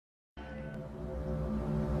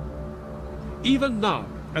Even now,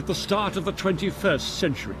 at the start of the 21st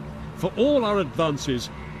century, for all our advances,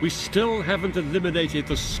 we still haven't eliminated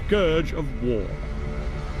the scourge of war.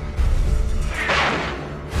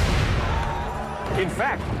 In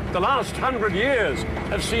fact, the last 100 years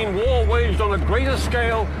have seen war waged on a greater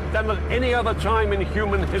scale than at any other time in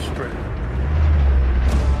human history.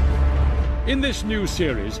 In this new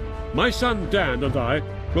series, my son Dan and I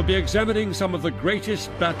will be examining some of the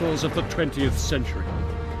greatest battles of the 20th century.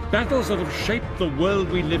 Battles that have shaped the world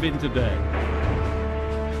we live in today.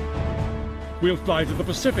 We'll fly to the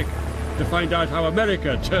Pacific to find out how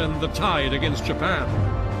America turned the tide against Japan.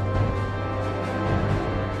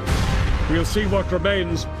 We'll see what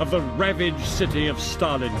remains of the ravaged city of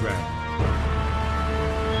Stalingrad.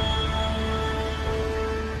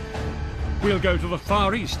 We'll go to the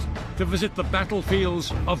Far East to visit the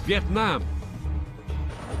battlefields of Vietnam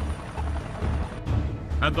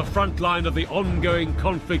and the front line of the ongoing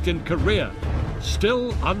conflict in Korea,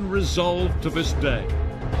 still unresolved to this day.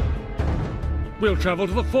 We'll travel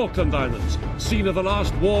to the Falkland Islands, scene of the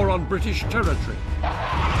last war on British territory,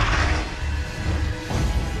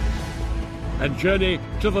 and journey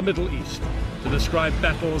to the Middle East to describe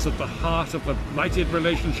battles at the heart of the blighted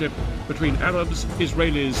relationship between Arabs,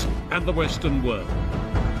 Israelis, and the Western world.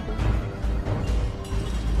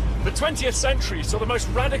 The 20th century saw the most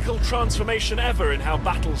radical transformation ever in how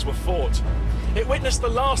battles were fought. It witnessed the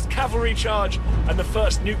last cavalry charge and the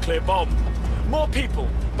first nuclear bomb. More people,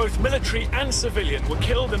 both military and civilian, were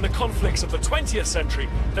killed in the conflicts of the 20th century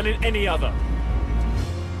than in any other.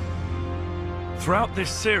 Throughout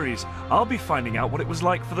this series, I'll be finding out what it was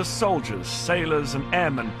like for the soldiers, sailors and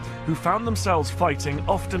airmen who found themselves fighting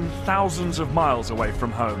often thousands of miles away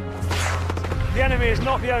from home. The enemy is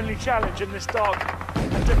not the only challenge in this dark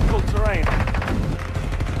and difficult terrain.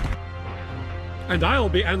 And I'll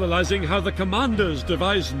be analysing how the commanders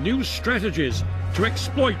devised new strategies to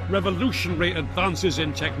exploit revolutionary advances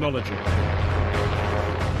in technology.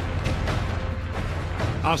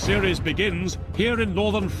 Our series begins here in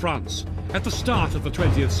northern France, at the start of the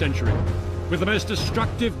 20th century, with the most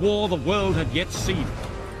destructive war the world had yet seen.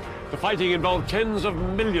 The fighting involved tens of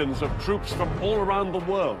millions of troops from all around the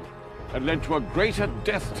world and led to a greater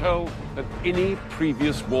death toll than any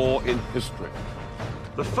previous war in history.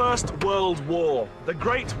 The First World War, the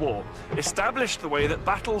Great War, established the way that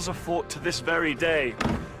battles are fought to this very day.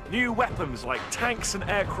 New weapons like tanks and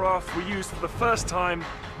aircraft were used for the first time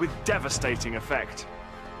with devastating effect.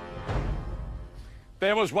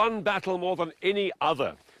 There was one battle more than any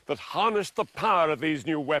other that harnessed the power of these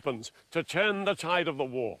new weapons to turn the tide of the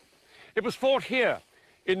war. It was fought here,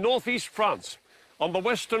 in northeast France, on the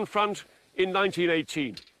Western Front in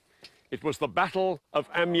 1918. It was the Battle of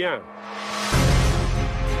Amiens.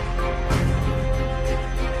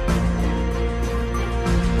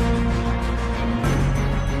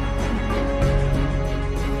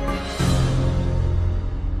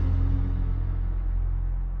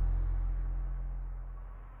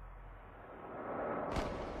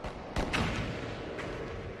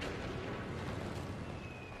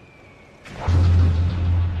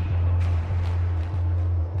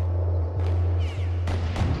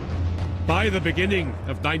 By the beginning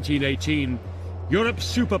of 1918,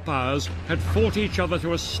 Europe's superpowers had fought each other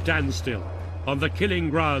to a standstill on the killing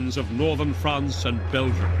grounds of northern France and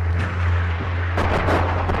Belgium.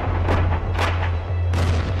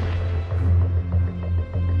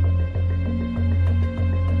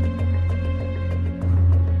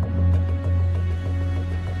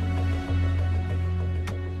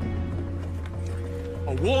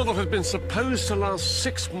 A war that had been supposed to last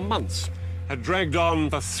 6 months had dragged on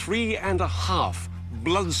for 3.5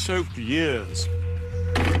 blood-soaked years.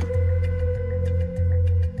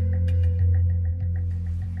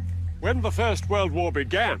 When the First World War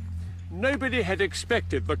began, nobody had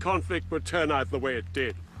expected the conflict would turn out the way it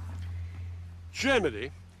did.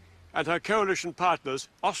 Germany and her coalition partners,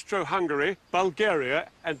 Austro-Hungary, Bulgaria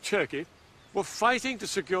and Turkey, were fighting to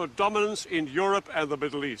secure dominance in Europe and the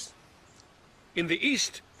Middle East. In the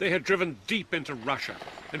east, they had driven deep into Russia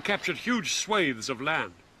and captured huge swathes of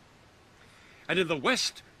land. And in the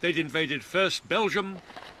west, they'd invaded first Belgium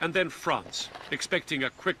and then France, expecting a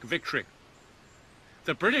quick victory.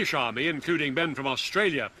 The British army, including men from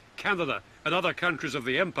Australia, Canada, and other countries of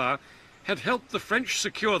the Empire, had helped the French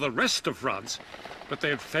secure the rest of France, but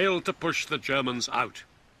they had failed to push the Germans out.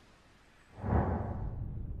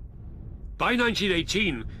 By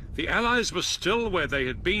 1918, the Allies were still where they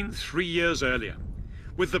had been 3 years earlier,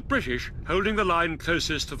 with the British holding the line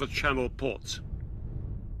closest to the Channel ports.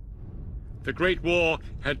 The Great War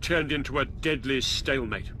had turned into a deadly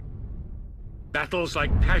stalemate. Battles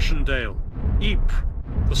like Passchendaele, Ypres,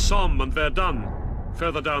 The Somme and Verdun,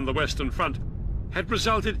 further down the Western Front, had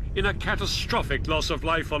resulted in a catastrophic loss of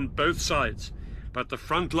life on both sides, but the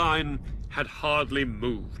front line had hardly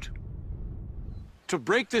moved. To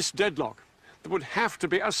break this deadlock, there would have to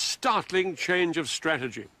be a startling change of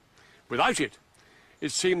strategy. Without it,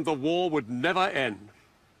 it seemed the war would never end.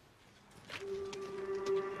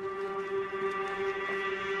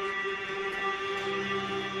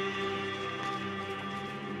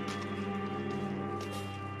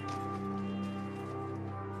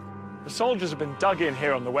 The soldiers have been dug in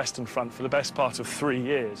here on the Western Front for the best part of 3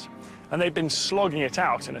 years, and they've been slogging it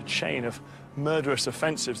out in a chain of murderous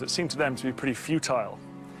offensives that seem to them to be pretty futile.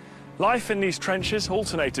 Life in these trenches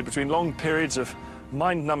alternated between long periods of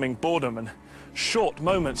mind-numbing boredom and short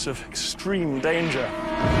moments of extreme danger.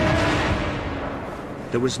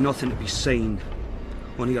 There was nothing to be seen.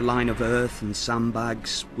 Only a line of earth and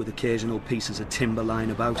sandbags with occasional pieces of timber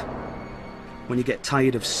lying about. When you get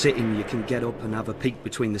tired of sitting, you can get up and have a peek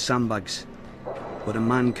between the sandbags. But a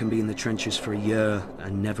man can be in the trenches for a year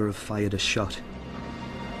and never have fired a shot.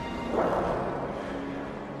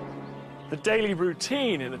 The daily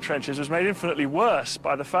routine in the trenches was made infinitely worse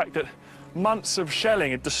by the fact that months of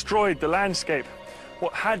shelling had destroyed the landscape.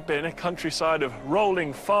 What had been a countryside of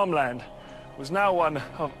rolling farmland was now one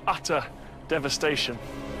of utter devastation.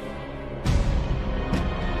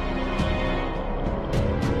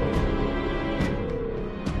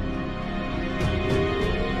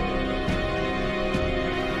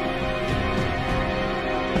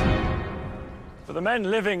 For the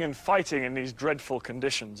men living and fighting in these dreadful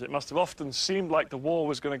conditions, it must have often seemed like the war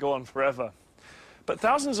was going to go on forever. But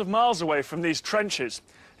thousands of miles away from these trenches,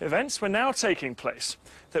 events were now taking place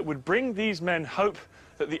that would bring these men hope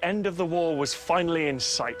that the end of the war was finally in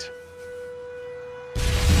sight.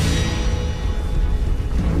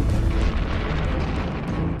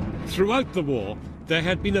 Throughout the war, there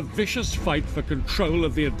had been a vicious fight for control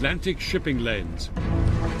of the Atlantic shipping lanes.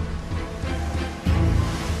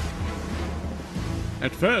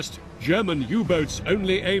 At first, German U-boats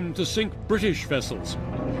only aimed to sink British vessels.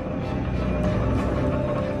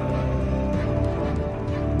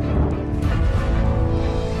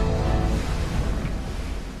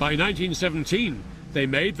 By 1917, they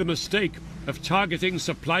made the mistake of targeting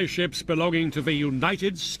supply ships belonging to the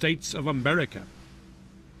United States of America.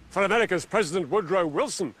 For America's President Woodrow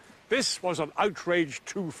Wilson, this was an outrage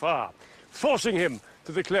too far, forcing him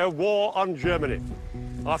to declare war on Germany.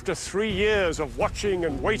 After 3 years of watching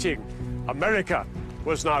and waiting, America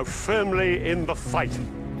was now firmly in the fight.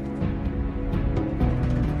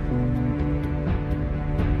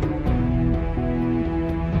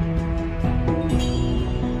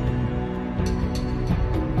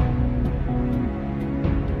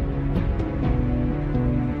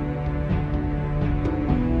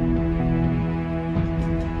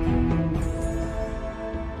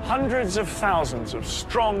 Hundreds of thousands of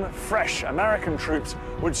strong, fresh American troops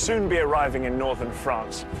would soon be arriving in northern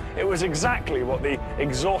France. It was exactly what the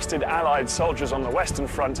exhausted Allied soldiers on the Western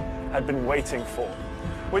Front had been waiting for.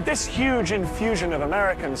 With this huge infusion of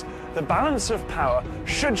Americans, the balance of power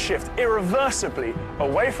should shift irreversibly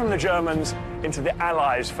away from the Germans into the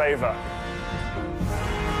Allies' favor.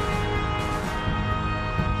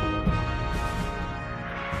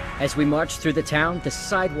 As we marched through the town, the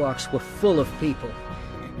sidewalks were full of people.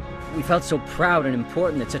 We felt so proud and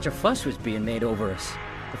important that such a fuss was being made over us.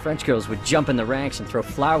 The French girls would jump in the ranks and throw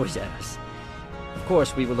flowers at us. Of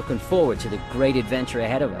course, we were looking forward to the great adventure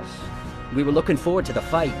ahead of us. We were looking forward to the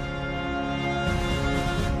fight.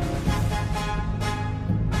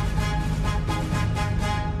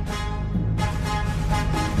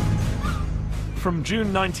 From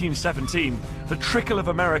June 1917, the trickle of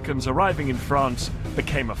Americans arriving in France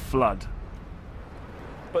became a flood.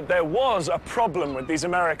 But there was a problem with these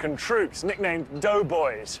American troops, nicknamed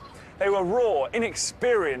doughboys. They were raw,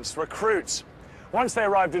 inexperienced recruits. Once they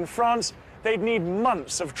arrived in France, they'd need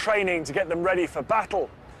months of training to get them ready for battle.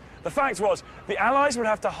 The fact was, the Allies would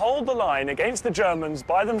have to hold the line against the Germans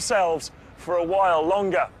by themselves for a while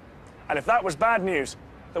longer. And if that was bad news,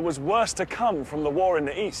 there was worse to come from the war in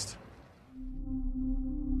the East.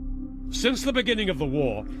 Since the beginning of the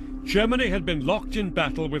war, Germany had been locked in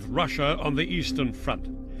battle with Russia on the Eastern Front.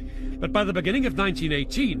 But by the beginning of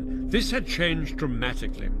 1918, this had changed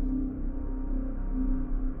dramatically.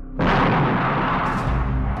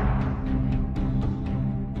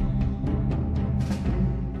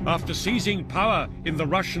 After seizing power in the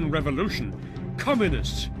Russian Revolution,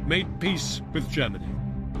 communists made peace with Germany.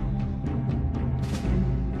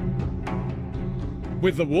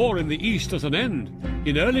 With the war in the East at an end,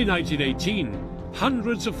 in early 1918,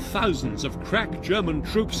 hundreds of thousands of crack German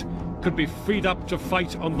troops could be freed up to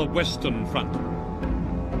fight on the Western Front.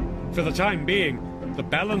 For the time being, the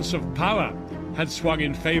balance of power had swung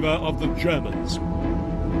in favour of the Germans.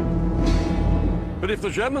 But if the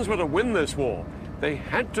Germans were to win this war, they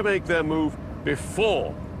had to make their move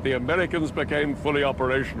before the Americans became fully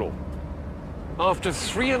operational. After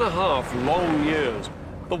 3.5 long years,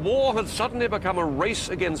 the war had suddenly become a race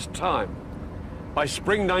against time. By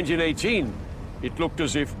spring 1918, it looked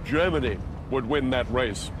as if Germany would win that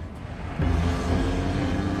race.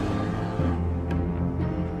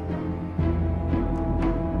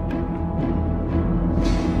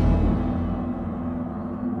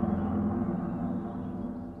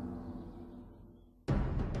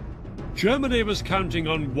 Germany was counting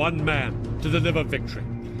on one man to deliver victory,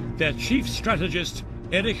 their chief strategist,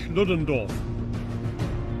 Erich Ludendorff.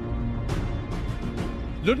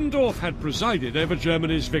 Ludendorff had presided over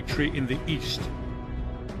Germany's victory in the east.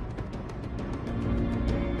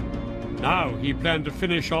 Now he planned to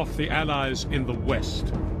finish off the Allies in the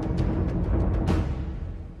west.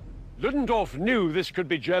 Ludendorff knew this could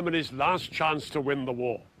be Germany's last chance to win the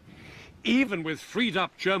war. Even with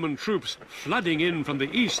freed-up German troops flooding in from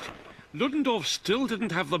the east, Ludendorff still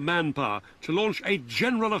didn't have the manpower to launch a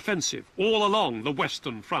general offensive all along the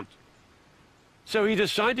Western Front. So he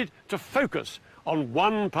decided to focus on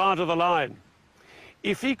one part of the line.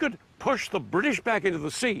 If he could push the British back into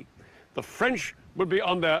the sea, the French would be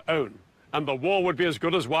on their own, and the war would be as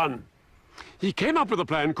good as won. He came up with a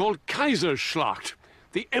plan called Kaiserschlacht,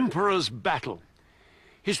 the Emperor's Battle.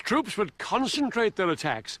 His troops would concentrate their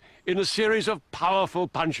attacks in a series of powerful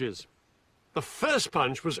punches. The first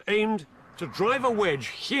punch was aimed to drive a wedge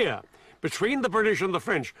here, between the British and the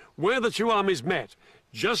French, where the two armies met,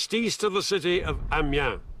 just east of the city of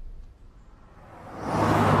Amiens.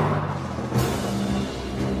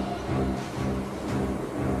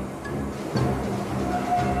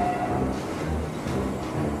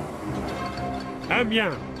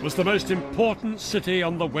 Amiens was the most important city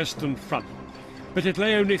on the Western Front, but it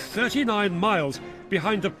lay only 39 miles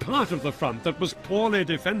behind a part of the front that was poorly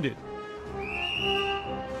defended.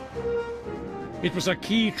 It was a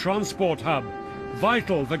key transport hub,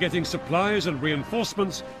 vital for getting supplies and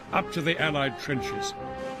reinforcements up to the Allied trenches.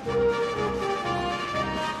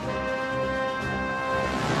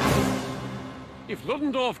 If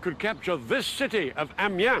Ludendorff could capture this city of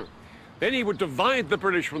Amiens, then he would divide the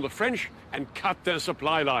British from the French and cut their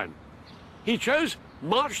supply line. He chose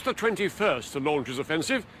March the 21st to launch his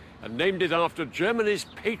offensive and named it after Germany's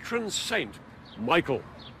patron saint, Michael.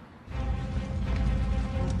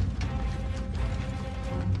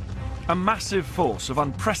 A massive force of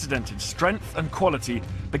unprecedented strength and quality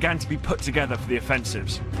began to be put together for the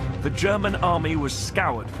offensives. The German army was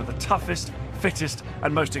scoured for the toughest, fittest,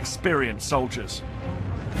 and most experienced soldiers.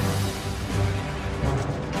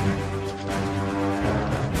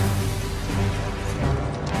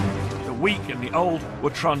 The weak and the old were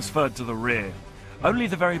transferred to the rear. Only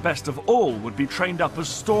the very best of all would be trained up as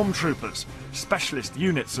stormtroopers, specialist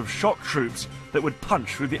units of shock troops that would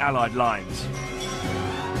punch through the Allied lines.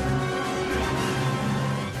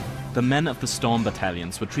 The men of the storm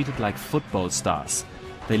battalions were treated like football stars.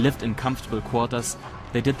 They lived in comfortable quarters,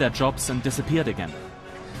 they did their jobs and disappeared again,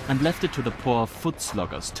 and left it to the poor foot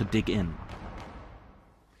sloggers to dig in.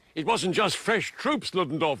 It wasn't just fresh troops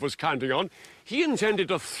Ludendorff was counting on. He intended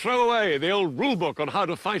to throw away the old rulebook on how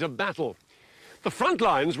to fight a battle. The front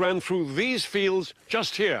lines ran through these fields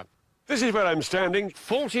just here. This is where I'm standing,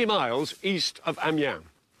 40 miles east of Amiens.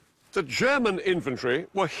 The German infantry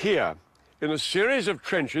were here, in a series of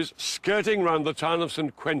trenches skirting round the town of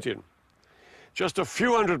St. Quentin. Just a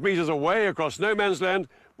few hundred meters away across no man's land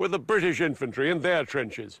were the British infantry in their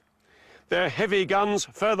trenches. Their heavy guns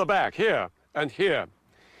further back, here and here.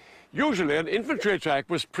 Usually an infantry attack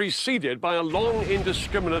was preceded by a long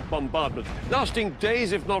indiscriminate bombardment, lasting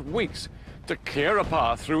days if not weeks, to clear a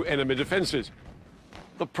path through enemy defences.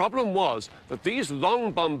 The problem was that these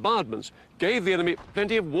long bombardments gave the enemy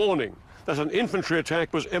plenty of warning that an infantry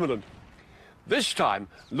attack was imminent. This time,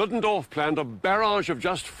 Ludendorff planned a barrage of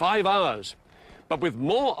just 5 hours, but with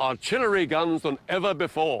more artillery guns than ever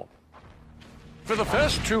before. For the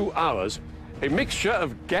first 2 hours, a mixture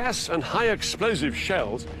of gas and high explosive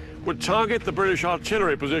shells would target the British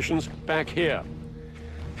artillery positions back here.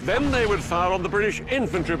 Then they would fire on the British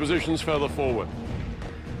infantry positions further forward.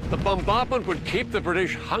 The bombardment would keep the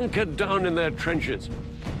British hunkered down in their trenches.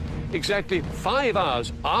 Exactly 5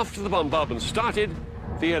 hours after the bombardment started,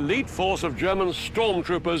 the elite force of German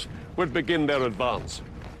stormtroopers would begin their advance.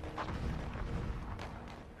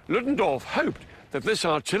 Ludendorff hoped that this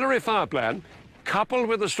artillery fire plan, coupled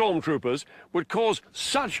with the stormtroopers, would cause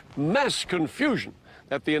such mass confusion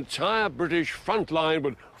that the entire British front line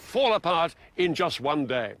would fall apart in just one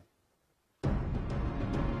day.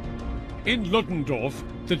 In Ludendorff,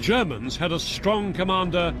 the Germans had a strong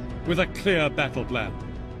commander with a clear battle plan.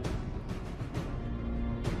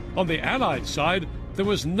 On the Allied side, there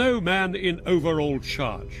was no man in overall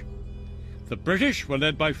charge. The British were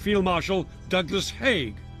led by Field Marshal Douglas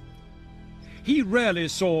Haig. He rarely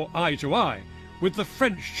saw eye to eye with the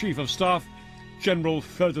French Chief of Staff, General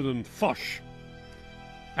Ferdinand Foch.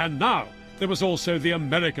 And now there was also the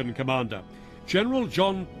American commander, General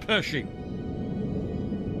John Pershing.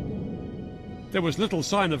 There was little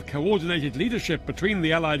sign of coordinated leadership between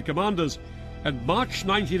the Allied commanders, and March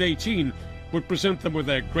 1918 would present them with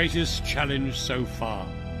their greatest challenge so far.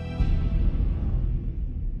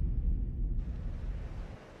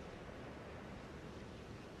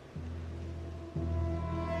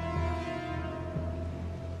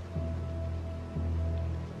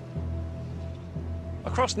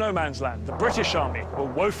 Across no man's land, the British army were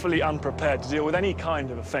woefully unprepared to deal with any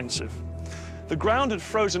kind of offensive. The ground had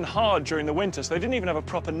frozen hard during the winter, so they didn't even have a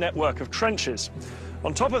proper network of trenches.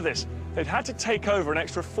 On top of this, they'd had to take over an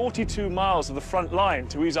extra 42 miles of the front line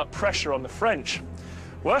to ease up pressure on the French.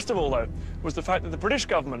 Worst of all, though, was the fact that the British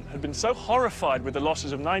government had been so horrified with the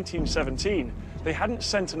losses of 1917, they hadn't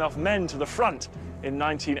sent enough men to the front in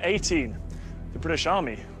 1918. The British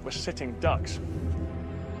army were sitting ducks.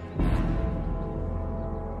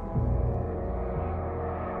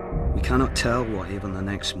 We cannot tell what even the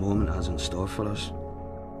next moment has in store for us.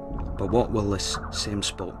 But what will this same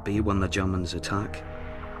spot be when the Germans attack?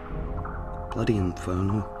 Bloody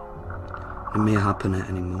inferno. It may happen at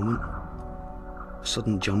any moment. A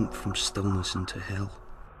sudden jump from stillness into hell.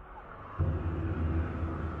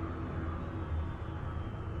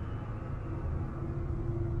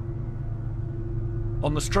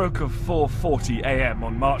 On the stroke of 4:40 a.m.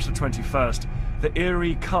 on March the 21st, the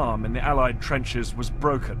eerie calm in the Allied trenches was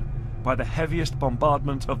broken by the heaviest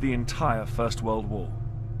bombardment of the entire First World War.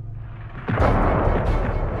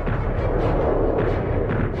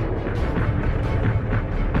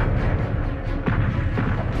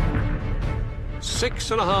 Six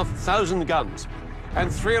and a half thousand guns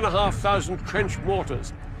and 3,500 trench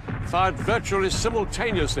mortars fired virtually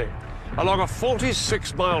simultaneously along a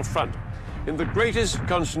 46-mile front in the greatest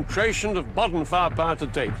concentration of modern firepower to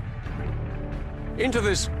date. Into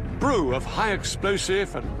this brew of high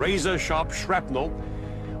explosive and razor-sharp shrapnel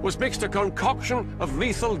was mixed a concoction of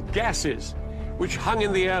lethal gases which hung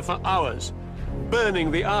in the air for hours,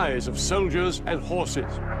 burning the eyes of soldiers and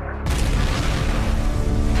horses.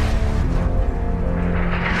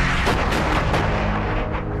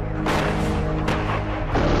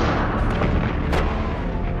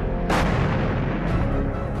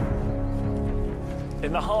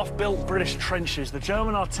 In the half-built British trenches, the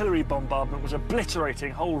German artillery bombardment was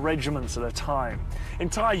obliterating whole regiments at a time.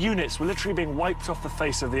 Entire units were literally being wiped off the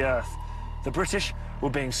face of the earth. The British were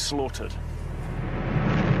being slaughtered.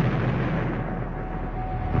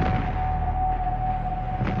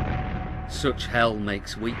 Such hell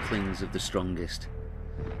makes weaklings of the strongest,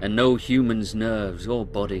 and no human's nerves or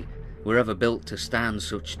body were ever built to stand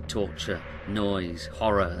such torture, noise,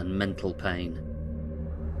 horror, and mental pain.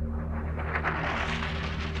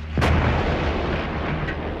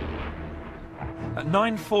 At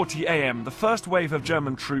 9:40 a.m., the first wave of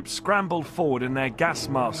German troops scrambled forward in their gas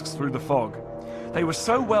masks through the fog. They were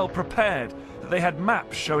so well prepared that they had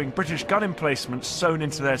maps showing British gun emplacements sewn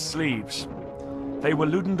into their sleeves. They were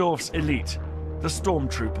Ludendorff's elite, the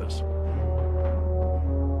stormtroopers.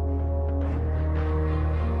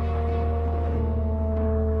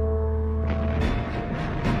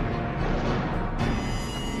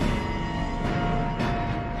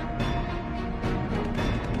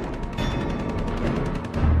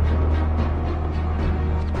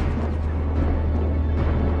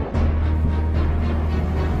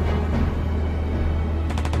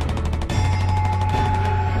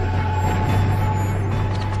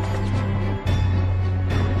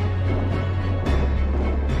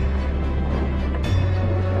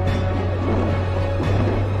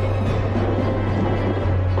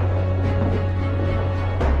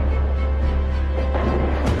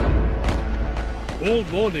 All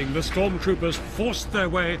morning, the stormtroopers forced their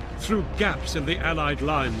way through gaps in the Allied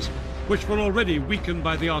lines, which were already weakened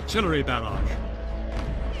by the artillery barrage.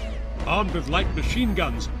 Armed with light machine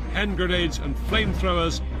guns, hand grenades and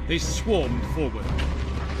flamethrowers, they swarmed forward.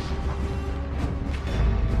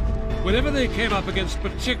 Whenever they came up against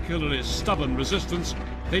particularly stubborn resistance,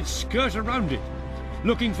 they'd skirt around it,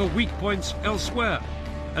 looking for weak points elsewhere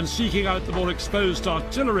and seeking out the more exposed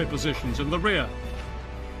artillery positions in the rear.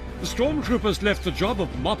 The stormtroopers left the job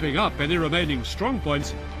of mopping up any remaining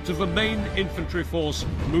strongpoints to the main infantry force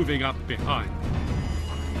moving up behind.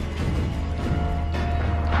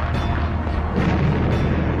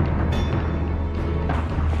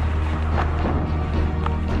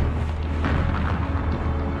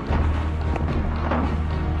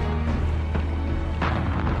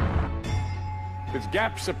 With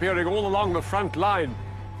gaps appearing all along the front line,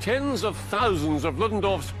 tens of thousands of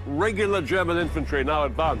Ludendorff's regular German infantry now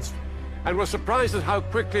advanced, and were surprised at how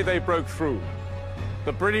quickly they broke through.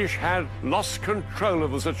 The British had lost control of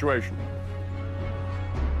the situation.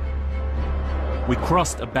 We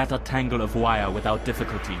crossed a battered tangle of wire without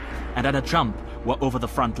difficulty, and at a jump were over the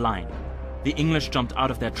front line. The English jumped out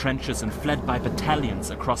of their trenches and fled by battalions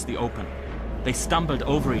across the open. They stumbled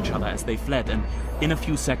over each other as they fled, and in a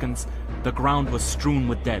few seconds, the ground was strewn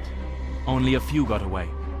with dead. Only a few got away.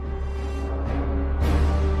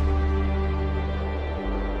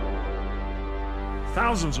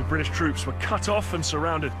 Thousands of British troops were cut off and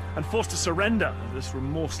surrounded and forced to surrender at this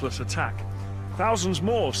remorseless attack. Thousands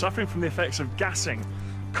more, suffering from the effects of gassing,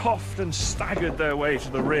 coughed and staggered their way to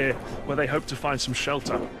the rear, where they hoped to find some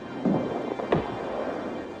shelter.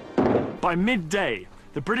 By midday,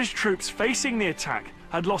 the British troops facing the attack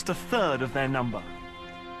had lost a third of their number.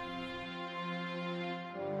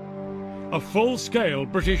 A full-scale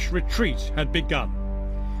British retreat had begun.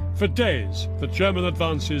 For days, the German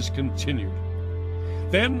advances continued.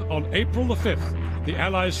 Then, on April the 5th, the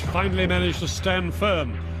Allies finally managed to stand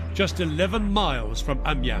firm, just 11 miles from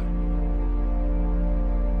Amiens.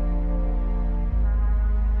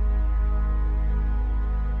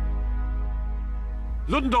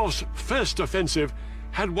 Ludendorff's first offensive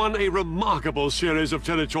had won a remarkable series of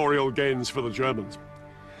territorial gains for the Germans.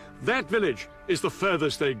 That village is the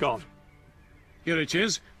furthest they got. Here it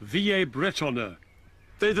is, Villers-Bretonneux.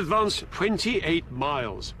 They'd advanced 28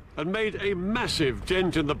 miles and made a massive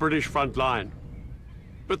dent in the British front line.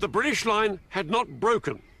 But the British line had not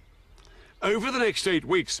broken. Over the next 8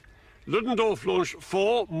 weeks, Ludendorff launched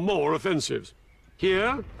 4 more offensives.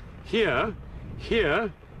 Here, here,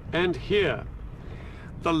 here, and here.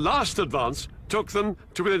 The last advance took them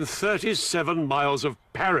to within 37 miles of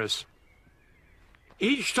Paris.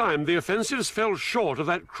 Each time the offensives fell short of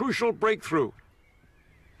that crucial breakthrough.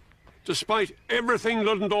 Despite everything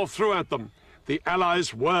Ludendorff threw at them, the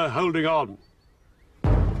Allies were holding on.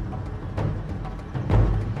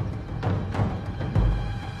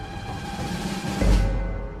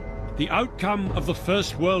 The outcome of the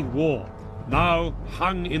First World War now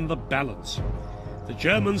hung in the balance. The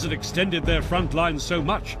Germans had extended their front lines so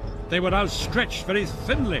much, they were now stretched very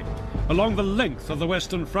thinly along the length of the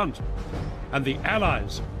Western Front, and the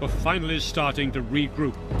Allies were finally starting to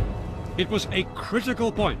regroup. It was a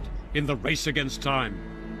critical point in the race against time.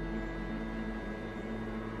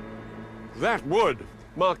 That would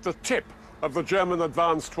mark the tip of the German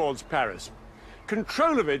advance towards Paris.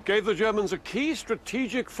 Control of it gave the Germans a key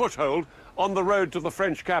strategic foothold on the road to the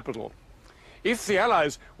French capital. If the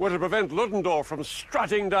Allies were to prevent Ludendorff from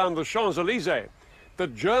strutting down the Champs-Élysées, the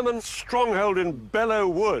German stronghold in Belleau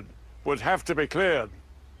Wood would have to be cleared.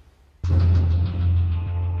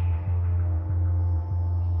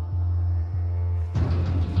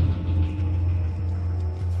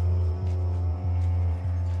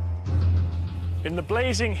 In the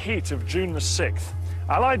blazing heat of June the 6th,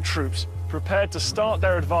 Allied troops prepared to start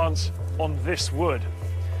their advance on this wood.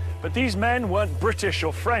 But these men weren't British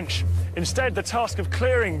or French. Instead, the task of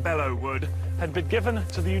clearing Belleau Wood had been given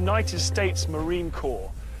to the United States Marine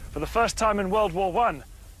Corps. For the first time in World War I,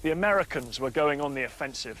 the Americans were going on the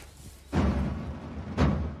offensive.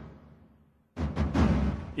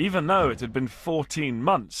 Even though it had been 14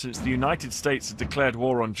 months since the United States had declared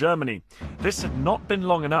war on Germany, this had not been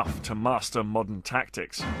long enough to master modern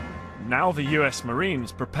tactics. Now the US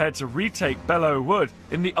Marines prepared to retake Belleau Wood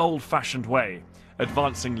in the old-fashioned way,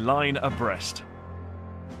 advancing line abreast.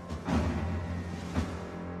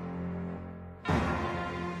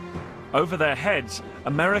 Over their heads,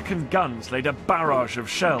 American guns laid a barrage of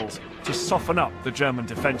shells to soften up the German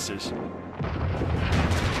defences.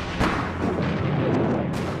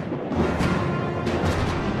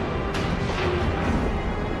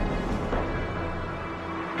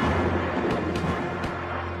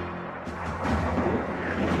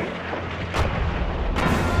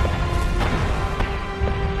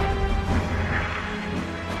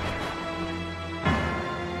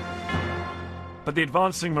 But the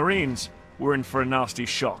advancing Marines were in for a nasty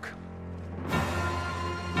shock.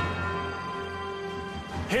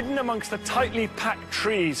 Hidden amongst the tightly packed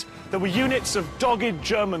trees, there were units of dogged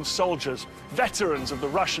German soldiers, veterans of the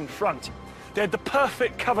Russian front. They had the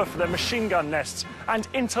perfect cover for their machine gun nests and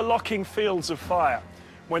interlocking fields of fire.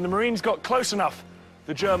 When the Marines got close enough,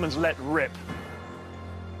 the Germans let rip.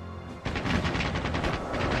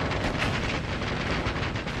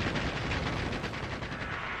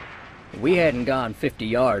 We hadn't gone 50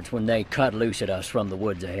 yards when they cut loose at us from the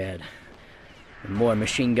woods ahead. More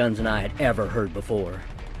machine guns than I had ever heard before.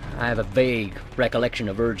 I have a vague recollection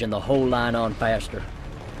of urging the whole line on faster.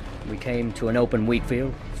 We came to an open wheat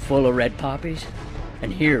field, full of red poppies,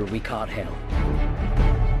 and here we caught hell.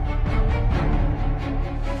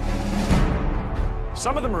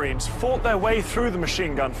 Some of the Marines fought their way through the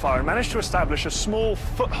machine gun fire and managed to establish a small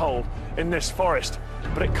foothold in this forest,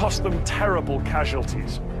 but it cost them terrible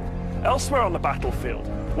casualties. Elsewhere on the battlefield,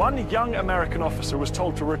 one young American officer was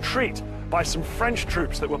told to retreat by some French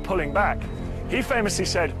troops that were pulling back. He famously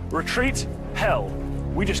said, "Retreat? Hell,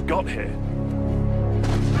 we just got here."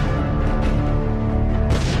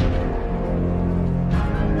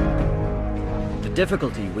 The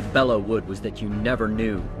difficulty with Belleau Wood was that you never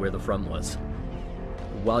knew where the front was.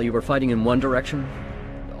 While you were fighting in one direction,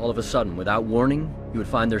 all of a sudden, without warning, you would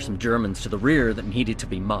find there's some Germans to the rear that needed to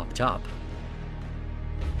be mopped up.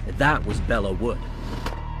 That was Belleau Wood.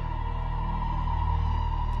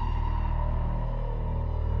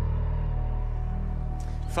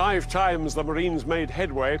 Five times the Marines made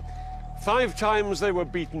headway, 5 times they were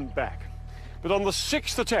beaten back. But on the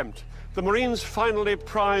 6th attempt, the Marines finally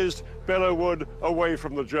prized Belleau Wood away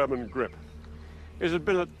from the German grip. It had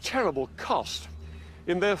been a terrible cost.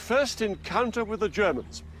 In their first encounter with the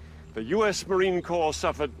Germans, the US Marine Corps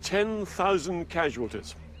suffered 10,000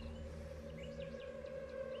 casualties.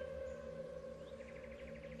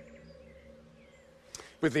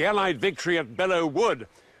 With the Allied victory at Belleau Wood,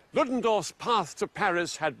 Ludendorff's path to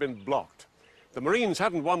Paris had been blocked. The Marines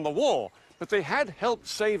hadn't won the war, but they had helped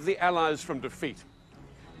save the Allies from defeat.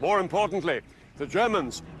 More importantly, the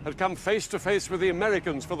Germans had come face to face with the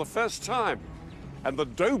Americans for the first time, and the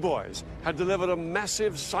doughboys had delivered a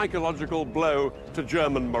massive psychological blow to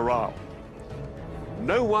German morale.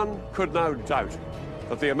 No one could now doubt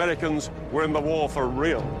that the Americans were in the war for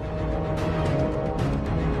real.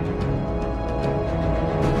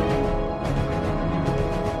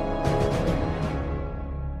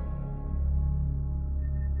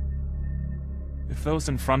 If those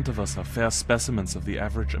in front of us are fair specimens of the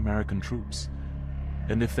average American troops,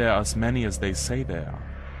 and if there are as many as they say there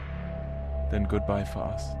are, then goodbye for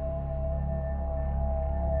us.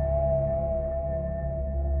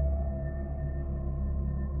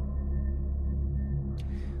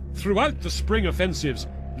 Throughout the spring offensives,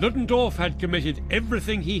 Ludendorff had committed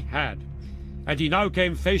everything he had, and he now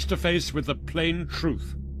came face to face with the plain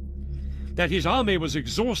truth. That his army was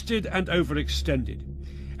exhausted and overextended,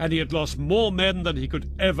 and he had lost more men than he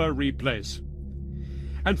could ever replace.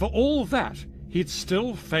 And for all that, he'd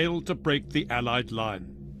still failed to break the Allied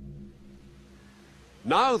line.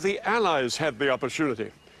 Now the Allies had the opportunity,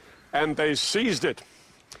 and they seized it.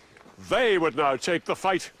 They would now take the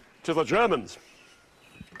fight to the Germans.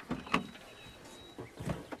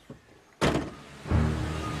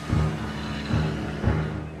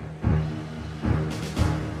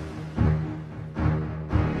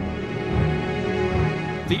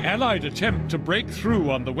 The Allied attempt to break through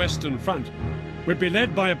on the Western Front would be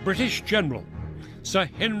led by a British general, Sir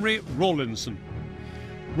Henry Rawlinson.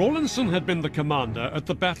 Rawlinson had been the commander at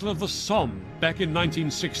the Battle of the Somme back in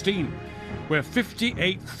 1916, where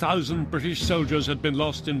 58,000 British soldiers had been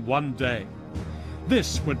lost in one day.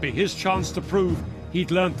 This would be his chance to prove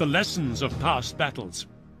he'd learnt the lessons of past battles.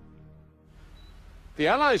 The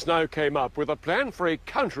Allies now came up with a plan for a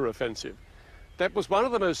counter-offensive. That was one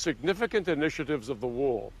of the most significant initiatives of the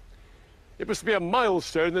war. It was to be a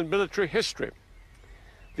milestone in military history.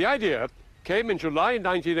 The idea came in July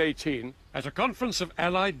 1918 at a conference of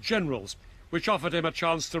Allied generals, which offered him a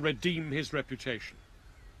chance to redeem his reputation.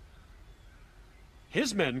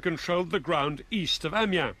 His men controlled the ground east of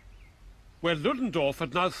Amiens, where Ludendorff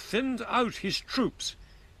had now thinned out his troops,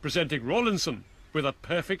 presenting Rawlinson with a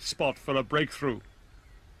perfect spot for a breakthrough.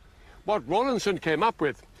 What Rawlinson came up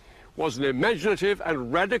with was an imaginative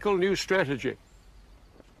and radical new strategy.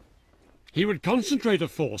 He would concentrate a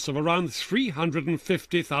force of around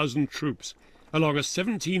 350,000 troops along a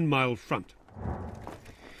 17-mile front.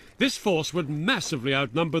 This force would massively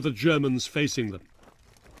outnumber the Germans facing them.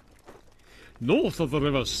 North of the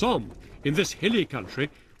River Somme, in this hilly country,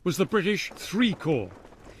 was the British III Corps.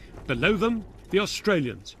 Below them, the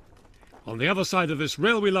Australians. On the other side of this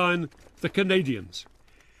railway line, the Canadians.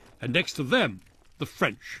 And next to them, the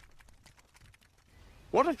French.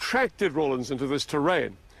 What attracted Rawlinson to this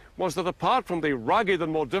terrain was that apart from the rugged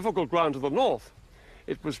and more difficult ground to the north,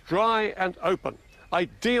 It was dry and open,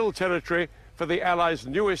 ideal territory for the Allies'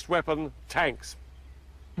 newest weapon, tanks.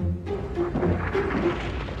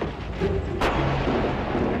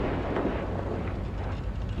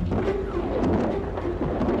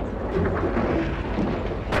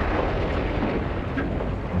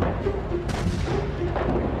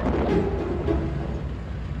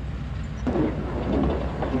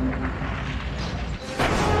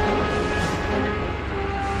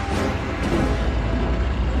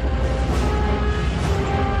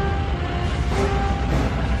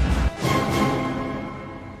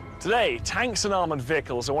 Today, tanks and armoured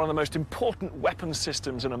vehicles are one of the most important weapon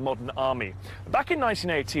systems in a modern army. Back in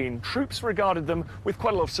 1918, troops regarded them with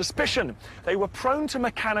quite a lot of suspicion. They were prone to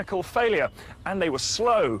mechanical failure, and they were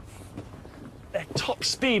slow. Their top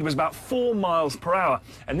speed was about 4 miles per hour,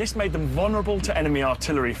 and this made them vulnerable to enemy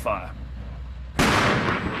artillery fire.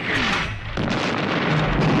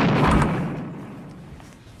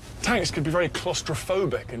 Tanks could be very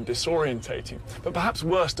claustrophobic and disorientating, but perhaps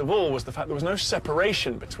worst of all was the fact there was no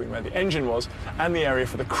separation between where the engine was and the area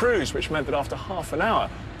for the crews, which meant that after half an hour,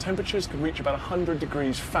 temperatures could reach about 100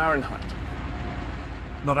 degrees Fahrenheit.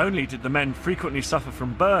 Not only did the men frequently suffer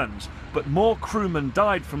from burns, but more crewmen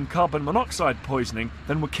died from carbon monoxide poisoning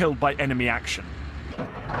than were killed by enemy action.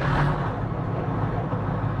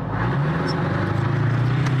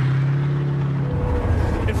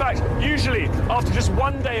 In fact, usually, after just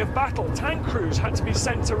one day of battle, tank crews had to be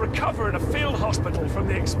sent to recover in a field hospital from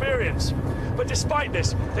the experience. But despite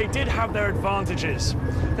this, they did have their advantages.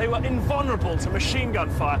 They were invulnerable to machine gun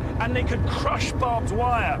fire, and they could crush barbed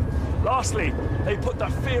wire. Lastly, they put the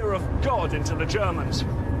fear of God into the Germans.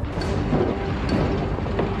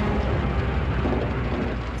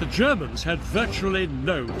 The Germans had virtually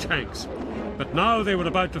no tanks, but now they were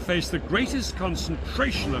about to face the greatest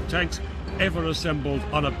concentration of tanks ever assembled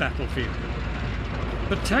on a battlefield.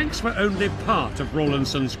 But tanks were only part of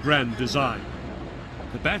Rawlinson's grand design.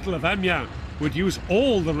 The Battle of Amiens would use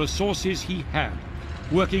all the resources he had,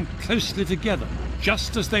 working closely together,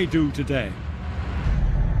 just as they do today.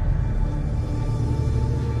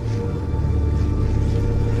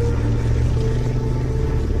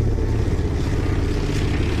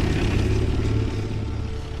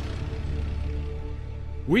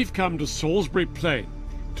 We've come to Salisbury Plain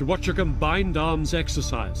to watch a combined arms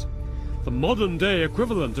exercise, the modern-day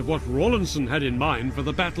equivalent of what Rawlinson had in mind for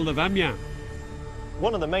the Battle of Amiens.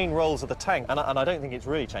 One of the main roles of the tank, and I don't think it's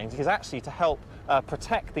really changed, is actually to help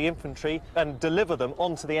protect the infantry and deliver them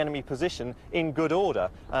onto the enemy position in good order.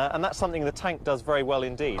 And that's something the tank does very well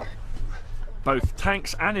indeed. Both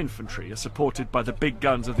tanks and infantry are supported by the big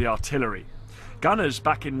guns of the artillery. Gunners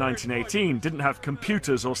back in 1918 didn't have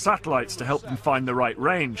computers or satellites to help them find the right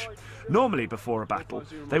range. Normally, before a battle,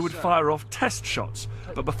 they would fire off test shots,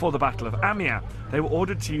 but before the Battle of Amiens, they were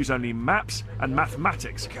ordered to use only maps and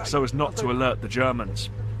mathematics so as not to alert the Germans.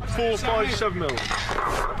 457 mil.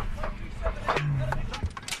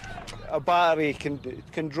 A battery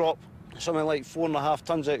can drop something like 4.5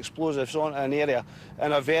 tons of explosives onto an area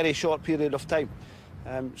in a very short period of time.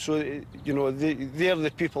 So, you know, they're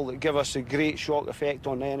the people that give us a great shock effect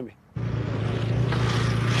on the enemy.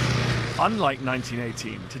 Unlike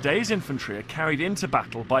 1918, today's infantry are carried into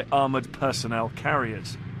battle by armoured personnel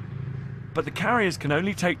carriers. But the carriers can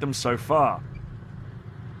only take them so far.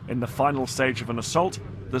 In the final stage of an assault,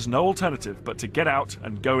 there's no alternative but to get out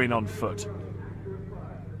and go in on foot.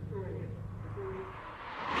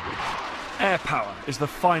 Air power is the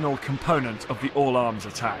final component of the all-arms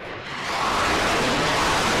attack.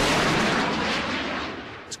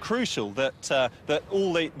 It's crucial that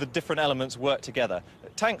all the different elements work together.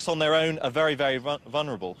 Tanks on their own are very, very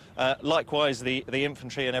vulnerable. Likewise, the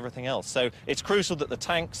infantry and everything else. So it's crucial that the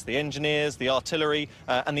tanks, the engineers, the artillery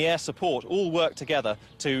and the air support all work together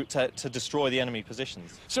to destroy the enemy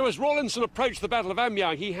positions. So as Rawlinson approached the Battle of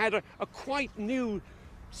Amiens, he had a quite new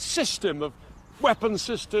system of weapon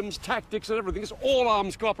systems, tactics and everything. It's all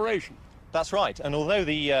arms cooperation. That's right, and although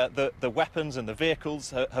the weapons and the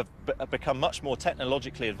vehicles have become much more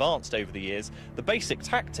technologically advanced over the years, the basic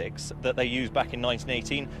tactics that they used back in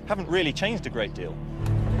 1918 haven't really changed a great deal.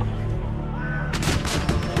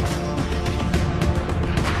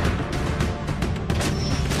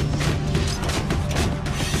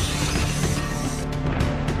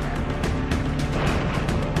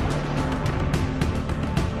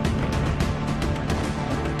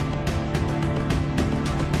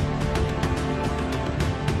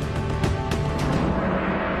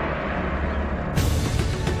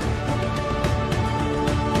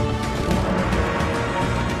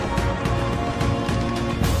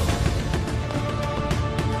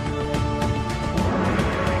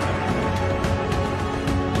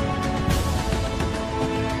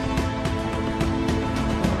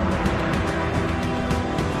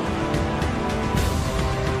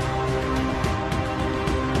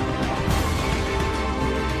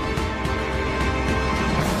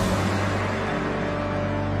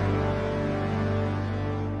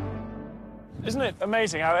 it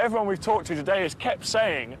amazing how everyone we've talked to today has kept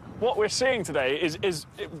saying what we're seeing today it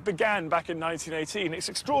began back in 1918. It's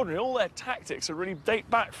extraordinary. All their tactics really date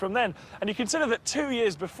back from then. And you consider that 2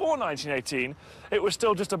 years before 1918, it was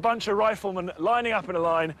still just a bunch of riflemen lining up in a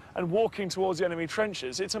line and walking towards the enemy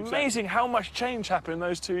trenches. It's amazing how much change happened in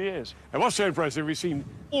those 2 years. And what's so impressive, we've seen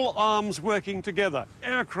all arms working together.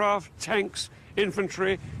 Aircraft, tanks,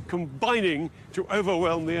 infantry, combining to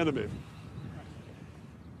overwhelm the enemy.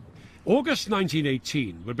 August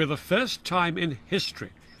 1918 would be the first time in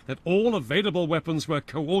history that all available weapons were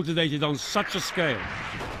coordinated on such a scale.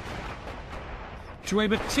 To a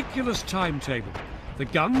meticulous timetable, the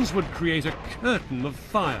guns would create a curtain of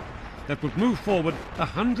fire that would move forward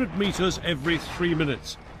 100 meters every 3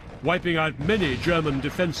 minutes, wiping out many German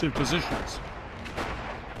defensive positions.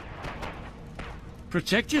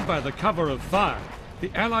 Protected by the cover of fire,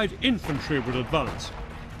 the Allied infantry would advance,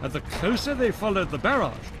 and the closer they followed the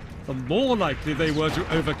barrage, the more likely they were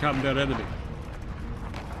to overcome their enemy.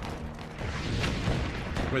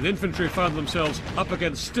 When infantry found themselves up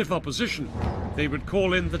against stiff opposition, they would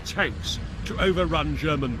call in the tanks to overrun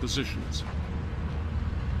German positions.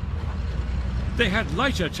 They had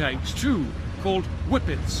lighter tanks too, called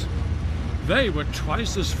whippets. They were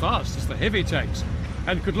twice as fast as the heavy tanks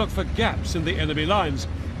and could look for gaps in the enemy lines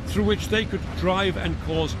through which they could drive and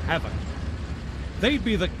cause havoc. They'd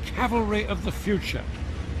be the cavalry of the future.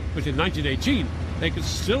 But in 1918, they could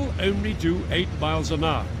still only do 8 miles an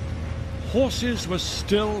hour. Horses were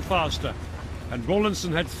still faster, and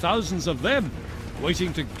Rawlinson had thousands of them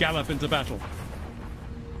waiting to gallop into battle.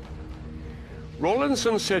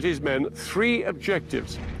 Rawlinson set his men 3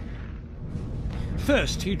 objectives.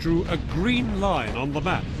 First, he drew a green line on the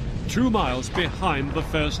map, 2 miles behind the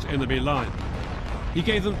first enemy line. He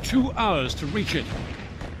gave them 2 hours to reach it.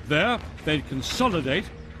 There, they'd consolidate,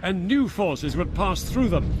 and new forces would pass through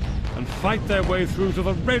them and fight their way through to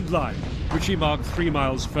the red line, which he marked 3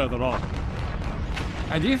 miles further on.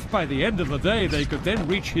 And if by the end of the day they could then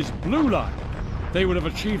reach his blue line, they would have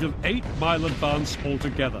achieved an 8-mile advance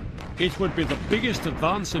altogether. It would be the biggest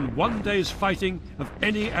advance in one day's fighting of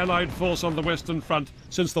any Allied force on the Western Front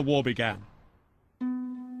since the war began.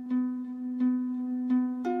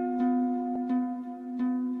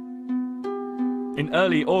 In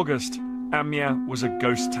early August, Amiens was a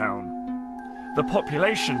ghost town. The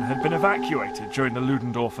population had been evacuated during the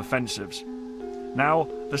Ludendorff offensives. Now,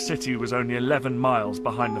 the city was only 11 miles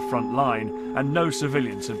behind the front line, and no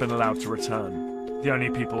civilians had been allowed to return. The only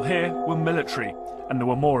people here were military, and there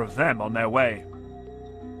were more of them on their way.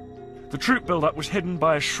 The troop build-up was hidden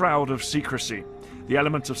by a shroud of secrecy. The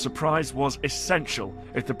element of surprise was essential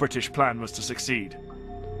if the British plan was to succeed.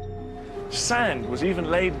 Sand was even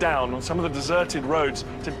laid down on some of the deserted roads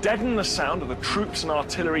to deaden the sound of the troops and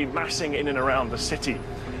artillery massing in and around the city.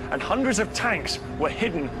 And hundreds of tanks were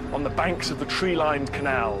hidden on the banks of the tree-lined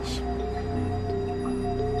canals.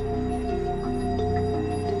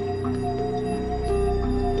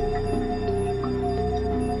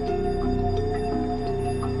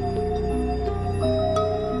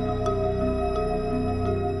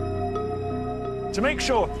 To make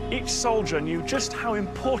sure each soldier knew just how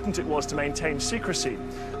important it was to maintain secrecy,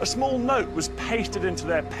 a small note was pasted into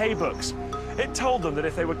their pay books. It told them that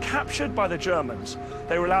if they were captured by the Germans,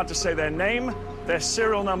 they were allowed to say their name, their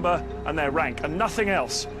serial number, and their rank, and nothing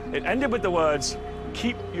else. It ended with the words,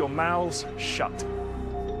 "Keep your mouths shut."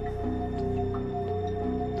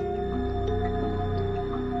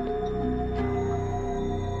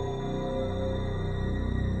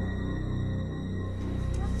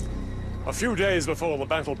 A few days before the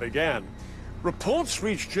battle began, reports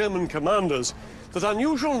reached German commanders that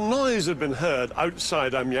unusual noise had been heard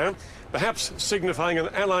outside Amiens, perhaps signifying an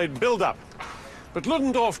Allied build-up. But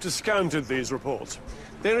Ludendorff discounted these reports.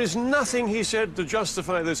 There is nothing, he said, to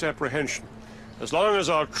justify this apprehension, as long as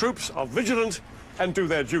our troops are vigilant and do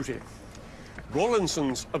their duty.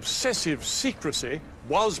 Rawlinson's obsessive secrecy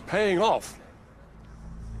was paying off.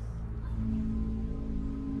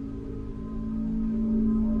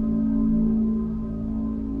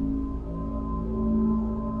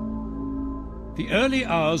 The early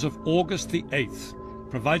hours of August the 8th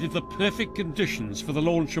provided the perfect conditions for the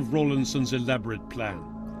launch of Rawlinson's elaborate plan.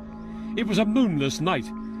 It was a moonless night,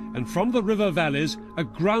 and from the river valleys, a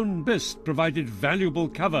ground mist provided valuable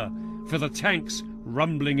cover for the tanks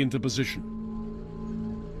rumbling into position.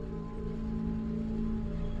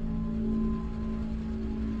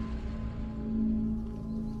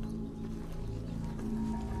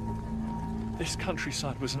 This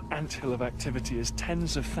countryside was an anthill of activity as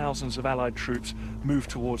tens of thousands of Allied troops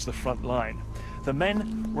moved towards the front line. The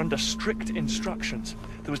men were under strict instructions.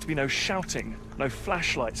 There was to be no shouting, no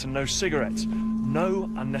flashlights and no cigarettes, no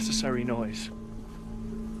unnecessary noise.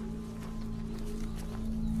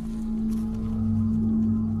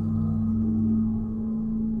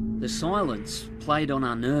 The silence played on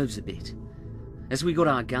our nerves a bit. As we got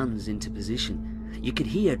our guns into position, you could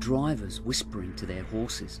hear drivers whispering to their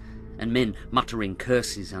horses and men muttering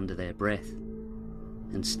curses under their breath.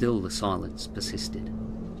 And still the silence persisted.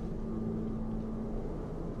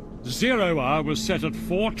 0 hour was set at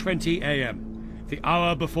 4:20 a.m., the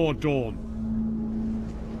hour before dawn.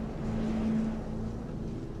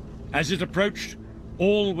 As it approached,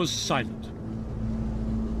 all was silent.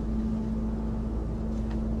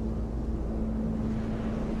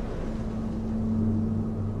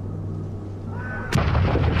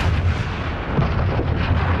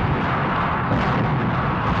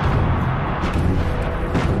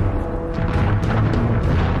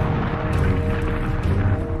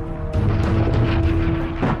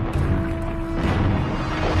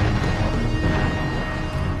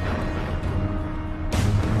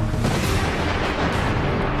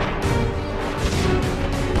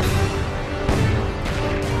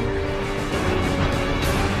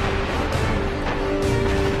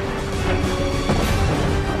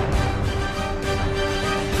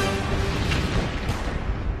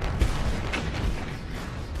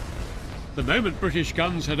 The moment British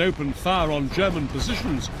guns had opened fire on German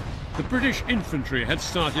positions, the British infantry had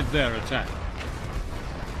started their attack.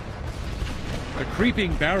 A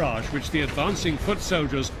creeping barrage which the advancing foot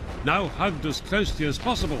soldiers now hugged as closely as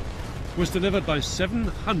possible was delivered by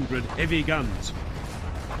 700 heavy guns.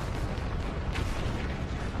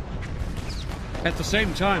 At the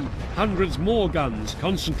same time, hundreds more guns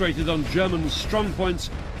concentrated on German strongpoints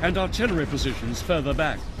and artillery positions further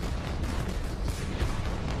back.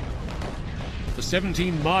 For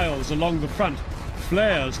 17 miles along the front,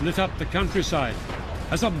 flares lit up the countryside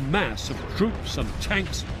as a mass of troops and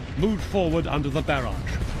tanks moved forward under the barrage.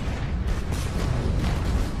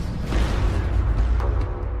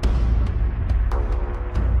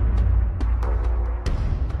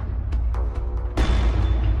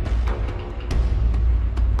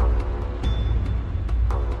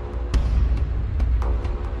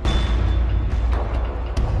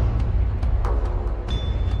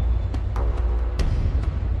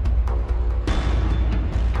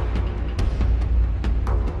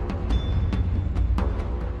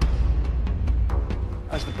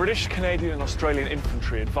 As the British, Canadian and Australian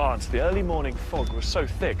infantry advanced, the early morning fog was so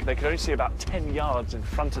thick they could only see about 10 yards in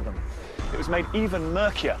front of them. It was made even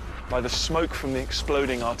murkier by the smoke from the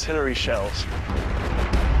exploding artillery shells.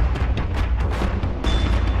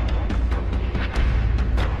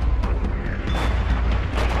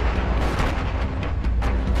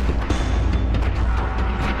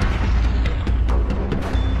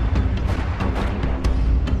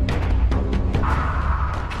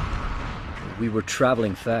 We were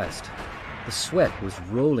traveling fast. The sweat was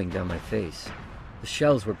rolling down my face. The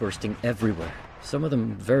shells were bursting everywhere, some of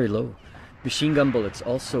them very low. Machine gun bullets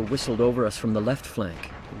also whistled over us from the left flank,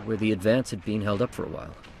 where the advance had been held up for a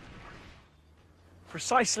while.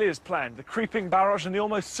 Precisely as planned, the creeping barrage and the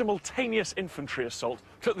almost simultaneous infantry assault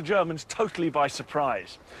took the Germans totally by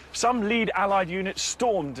surprise. Some lead Allied units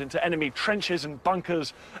stormed into enemy trenches and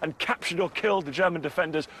bunkers and captured or killed the German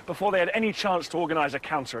defenders before they had any chance to organize a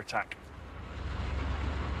counterattack.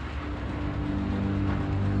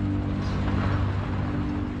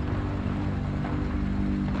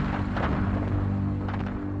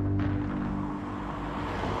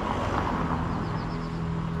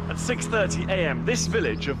 At 6:30 a.m, this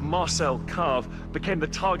village of Marcel Carve became the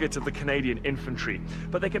target of the Canadian infantry,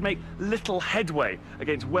 but they could make little headway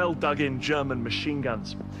against well-dug-in German machine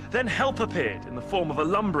guns. Then help appeared in the form of a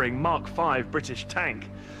lumbering Mark V British tank.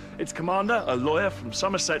 Its commander, a lawyer from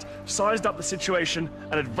Somerset, sized up the situation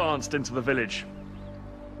and advanced into the village.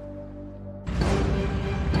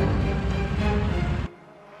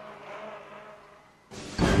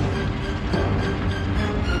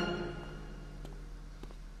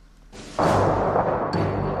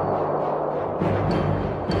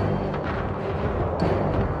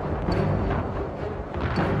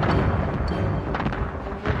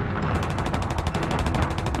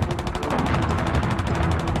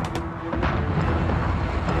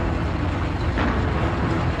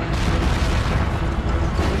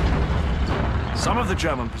 Some of the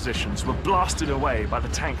German positions were blasted away by the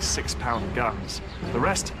tank's 6-pound guns. The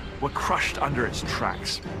rest were crushed under its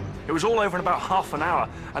tracks. It was all over in about half an hour,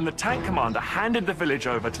 and the tank commander handed the village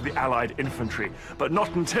over to the Allied infantry, but not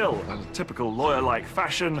until, in typical lawyer-like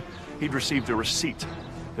fashion, he'd received a receipt.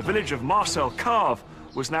 The village of Marcel Carve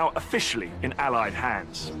was now officially in Allied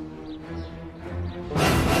hands.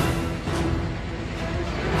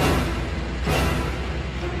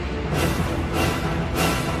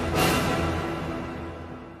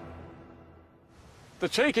 The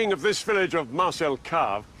taking of this village of Marcel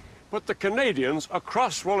Cave put the Canadians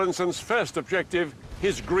across Rawlinson's first objective,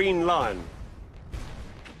 his Green Line.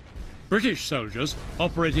 British soldiers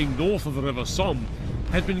operating north of the River Somme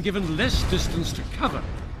had been given less distance to cover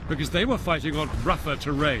because they were fighting on rougher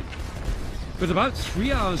terrain. But about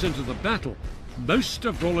 3 hours into the battle, most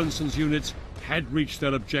of Rawlinson's units had reached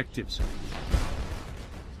their objectives.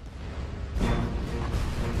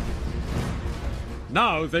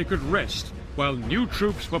 Now they could rest while new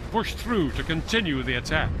troops were pushed through to continue the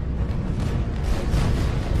attack.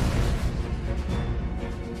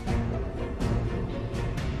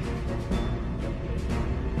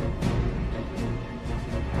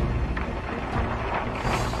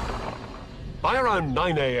 By around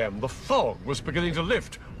 9 a.m., the fog was beginning to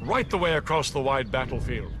lift right the way across the wide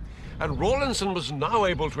battlefield, and Rawlinson was now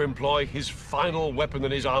able to employ his final weapon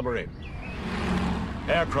in his armory: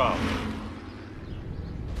 aircraft.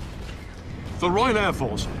 The Royal Air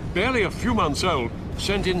Force, barely a few months old,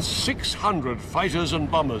 sent in 600 fighters and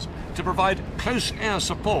bombers to provide close air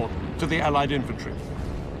support to the Allied infantry.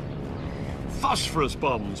 Phosphorus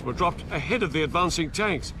bombs were dropped ahead of the advancing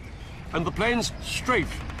tanks, and the planes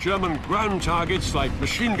strafed German ground targets like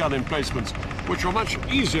machine gun emplacements, which were much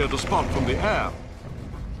easier to spot from the air.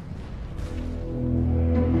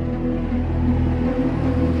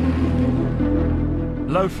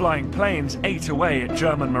 Low-flying planes ate away at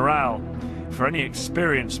German morale. For any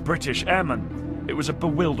experienced British airman, it was a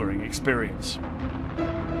bewildering experience.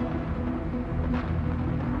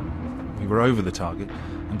 We were over the target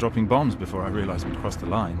and dropping bombs before I realized we'd crossed the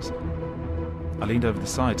lines. I leaned over the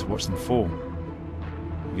side to watch them fall.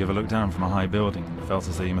 You ever look down from a high building and felt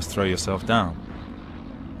as though you must throw yourself down?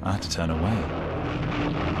 I had to turn away.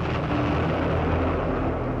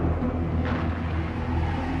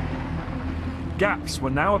 Gaps were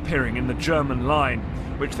now appearing in the German line,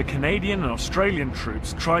 which the Canadian and Australian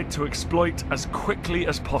troops tried to exploit as quickly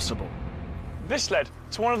as possible. This led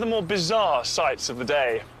to one of the more bizarre sights of the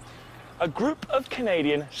day. A group of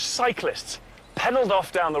Canadian cyclists pedalled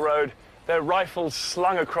off down the road, their rifles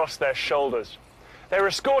slung across their shoulders. They were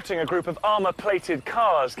escorting a group of armour-plated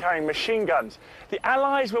cars carrying machine guns. The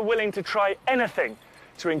Allies were willing to try anything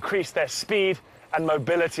to increase their speed and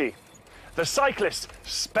mobility. The cyclists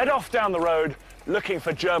sped off down the road, looking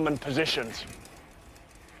for German positions.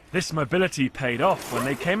 This mobility paid off when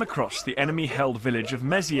they came across the enemy-held village of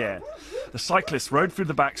Mézières. The cyclists rode through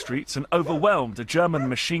the back streets and overwhelmed a German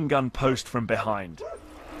machine gun post from behind.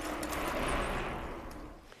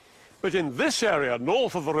 But in this area,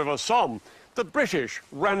 north of the River Somme, the British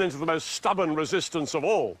ran into the most stubborn resistance of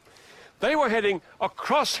all. They were heading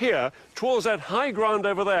across here towards that high ground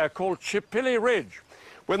over there called Chipilly Ridge,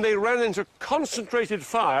 when they ran into concentrated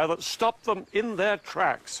fire that stopped them in their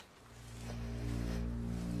tracks.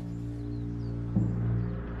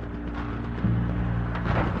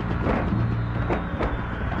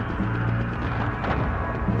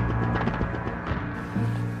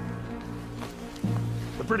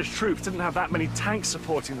 The British troops didn't have that many tanks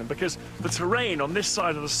supporting them because the terrain on this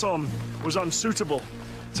side of the Somme was unsuitable.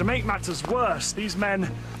 To make matters worse, these men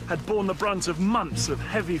had borne the brunt of months of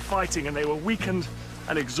heavy fighting and they were weakened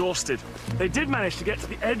and exhausted. They did manage to get to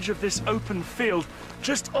the edge of this open field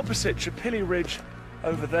just opposite Chipilly Ridge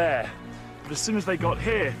over there. But as soon as they got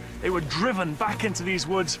here, they were driven back into these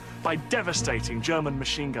woods by devastating German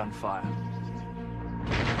machine gun fire.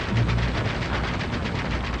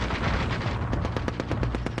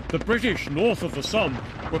 The British north of the Somme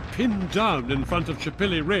were pinned down in front of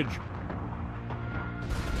Chipilly Ridge.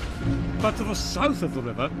 But to the south of the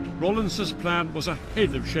river, Rawlinson's plan was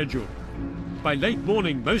ahead of schedule. By late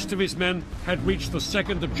morning, most of his men had reached the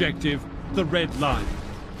second objective, the Red Line.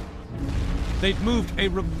 They'd moved a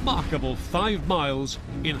remarkable 5 miles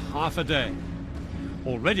in half a day.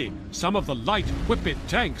 Already, some of the light Whippet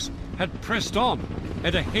tanks had pressed on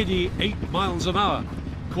at a heady 8 miles an hour,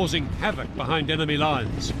 causing havoc behind enemy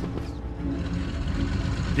lines.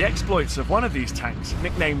 The exploits of one of these tanks,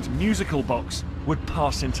 nicknamed Musical Box, would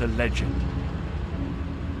pass into legend.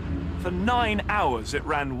 For 9 hours it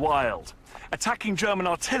ran wild, attacking German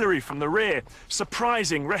artillery from the rear,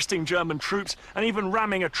 surprising resting German troops, and even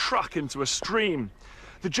ramming a truck into a stream.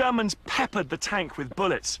 The Germans peppered the tank with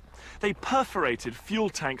bullets. They perforated fuel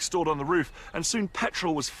tanks stored on the roof, and soon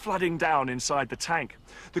petrol was flooding down inside the tank.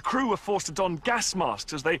 The crew were forced to don gas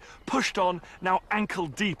masks as they pushed on, now ankle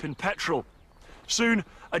deep in petrol. Soon,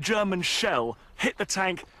 a German shell hit the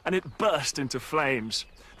tank and it burst into flames.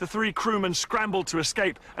 The 3 crewmen scrambled to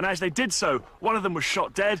escape, and as they did so, one of them was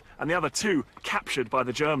shot dead and the other 2 captured by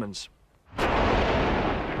the Germans.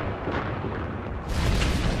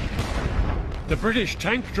 The British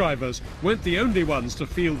tank drivers weren't the only ones to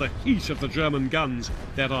feel the heat of the German guns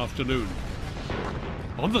that afternoon.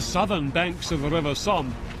 On the southern banks of the River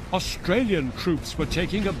Somme, Australian troops were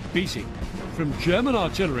taking a beating from German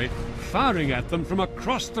artillery firing at them from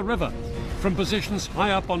across the river, from positions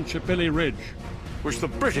high up on Chipilly Ridge, which the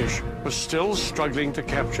British were still struggling to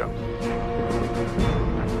capture.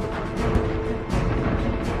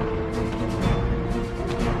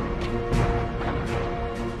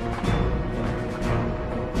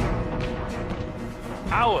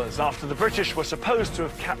 Hours after the British were supposed to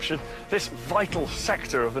have captured this vital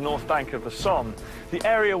sector of the north bank of the Somme, the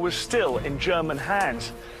area was still in German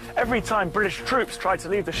hands. Every time British troops tried to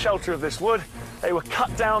leave the shelter of this wood, they were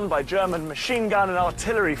cut down by German machine gun and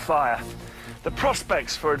artillery fire. The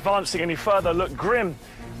prospects for advancing any further looked grim,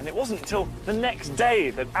 and it wasn't until the next day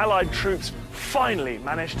that Allied troops finally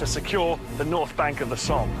managed to secure the north bank of the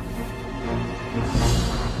Somme.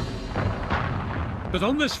 But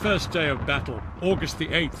on this first day of battle, August the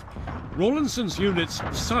 8th, Rawlinson's units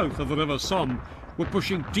south of the River Somme were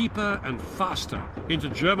pushing deeper and faster into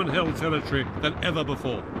German-held territory than ever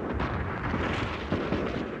before.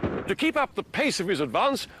 To keep up the pace of his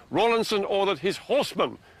advance, Rawlinson ordered his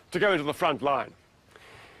horsemen to go into the front line.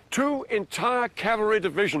 2 entire cavalry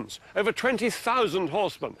divisions, over 20,000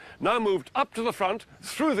 horsemen, now moved up to the front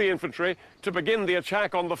through the infantry to begin the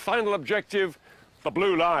attack on the final objective, the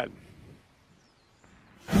Blue Line.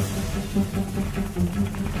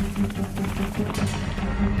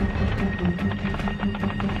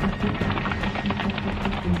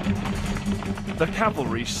 The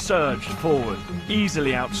cavalry surged forward,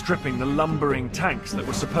 easily outstripping the lumbering tanks that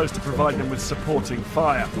were supposed to provide them with supporting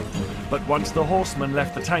fire. But once the horsemen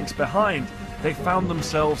left the tanks behind, they found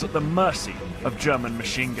themselves at the mercy of German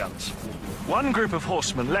machine guns. One group of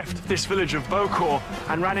horsemen left this village of Beaucourt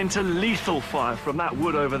and ran into lethal fire from that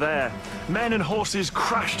wood over there. Men and horses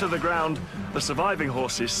crashed to the ground, the surviving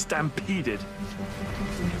horses stampeded.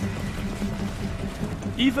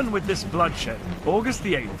 Even with this bloodshed, August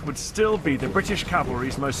the 8th would still be the British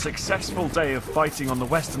cavalry's most successful day of fighting on the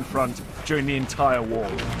Western Front during the entire war.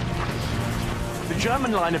 The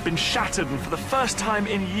German line had been shattered, and for the first time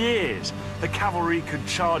in years, the cavalry could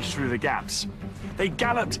charge through the gaps. They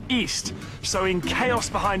galloped east, sowing chaos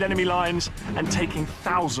behind enemy lines and taking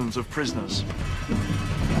thousands of prisoners.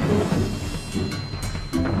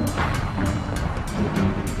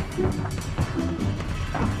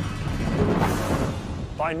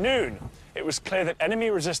 By noon, it was clear that enemy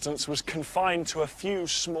resistance was confined to a few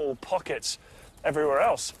small pockets. Everywhere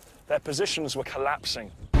else, their positions were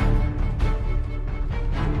collapsing.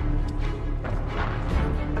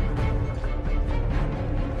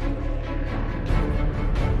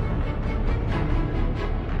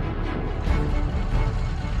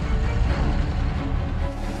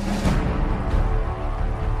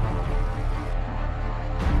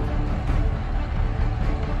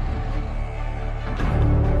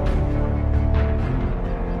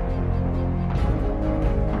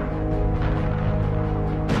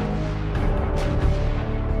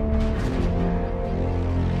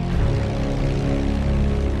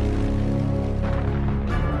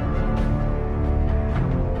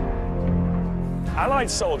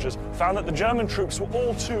 Allied soldiers found that the German troops were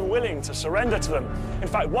all too willing to surrender to them. In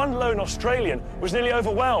fact, one lone Australian was nearly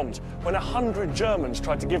overwhelmed when 100 Germans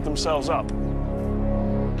tried to give themselves up.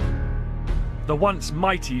 The once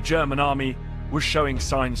mighty German army was showing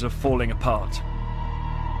signs of falling apart.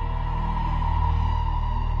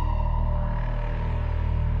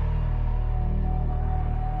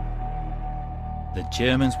 The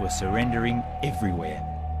Germans were surrendering everywhere.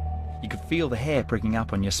 You could feel the hair pricking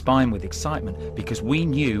up on your spine with excitement because we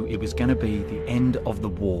knew it was going to be the end of the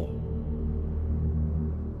war.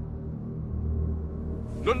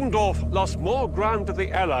 Ludendorff lost more ground to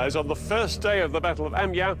the Allies on the first day of the Battle of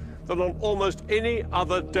Amiens than on almost any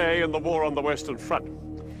other day in the war on the Western Front.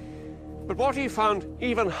 But what he found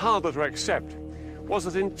even harder to accept was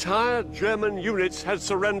that entire German units had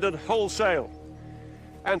surrendered wholesale,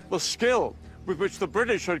 and the skill with which the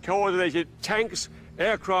British had coordinated tanks,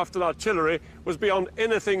 aircraft and artillery was beyond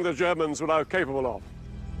anything the Germans were now capable of.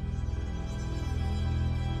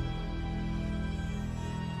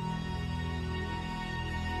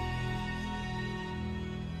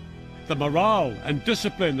 The morale and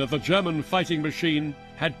discipline of the German fighting machine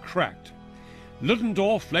had cracked.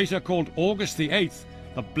 Ludendorff later called August the 8th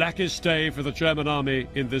the blackest day for the German army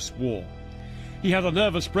in this war. He had a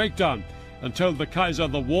nervous breakdown and told the Kaiser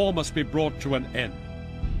the war must be brought to an end.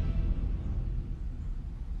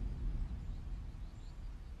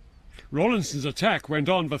 Rawlinson's attack went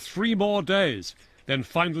on for 3 more days, then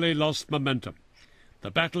finally lost momentum.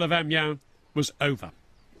 The Battle of Amiens was over.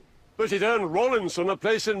 But it earned Rawlinson a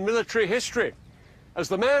place in military history as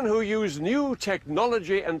the man who used new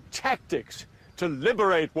technology and tactics to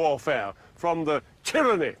liberate warfare from the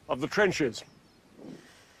tyranny of the trenches.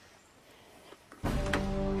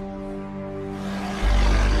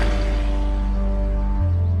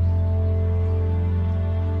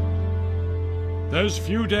 Those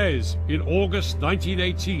few days in August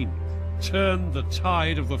 1918 turned the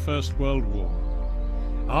tide of the First World War.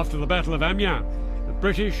 After the Battle of Amiens, the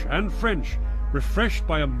British and French, refreshed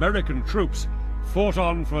by American troops, fought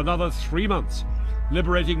on for another 3 months,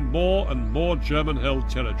 liberating more and more German-held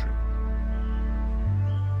territory.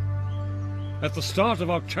 At the start of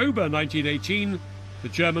October 1918, the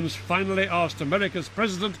Germans finally asked America's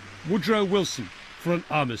President Woodrow Wilson for an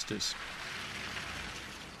armistice.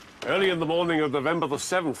 Early in the morning of November the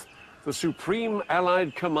 7th, the Supreme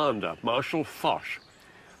Allied Commander, Marshal Foch,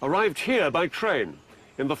 arrived here by train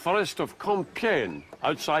in the forest of Compiègne,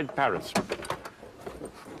 outside Paris.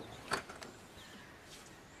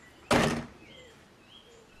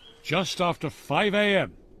 Just after 5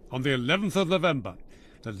 a.m. on the 11th of November,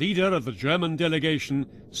 the leader of the German delegation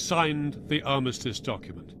signed the armistice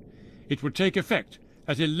document. It would take effect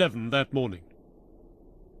at 11 that morning.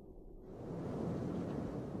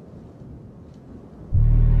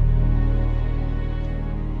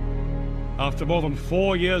 After more than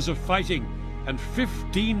 4 years of fighting and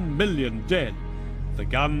 15 million dead, the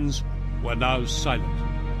guns were now silent.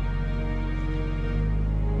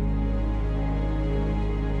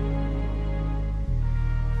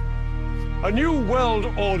 A new world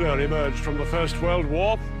order emerged from the First World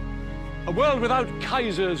War. A world without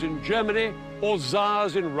Kaisers in Germany or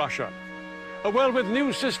Tsars in Russia. A world with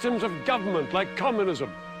new systems of government like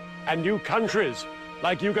communism, and new countries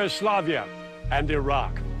like Yugoslavia and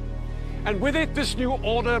Iraq. And with it, this new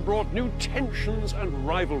order brought new tensions and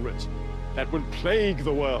rivalries that would plague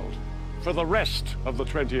the world for the rest of the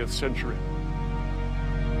 20th century.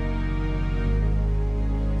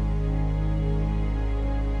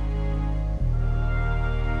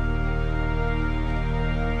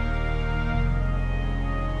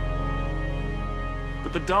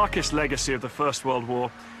 But the darkest legacy of the First World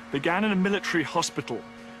War began in a military hospital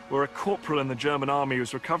where a corporal in the German army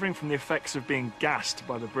was recovering from the effects of being gassed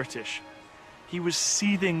by the British. He was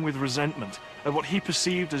seething with resentment at what he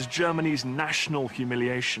perceived as Germany's national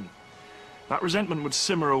humiliation. That resentment would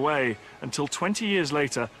simmer away until 20 years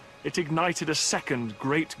later, it ignited a second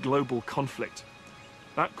great global conflict.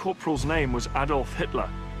 That corporal's name was Adolf Hitler,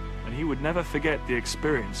 and he would never forget the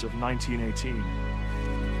experience of 1918.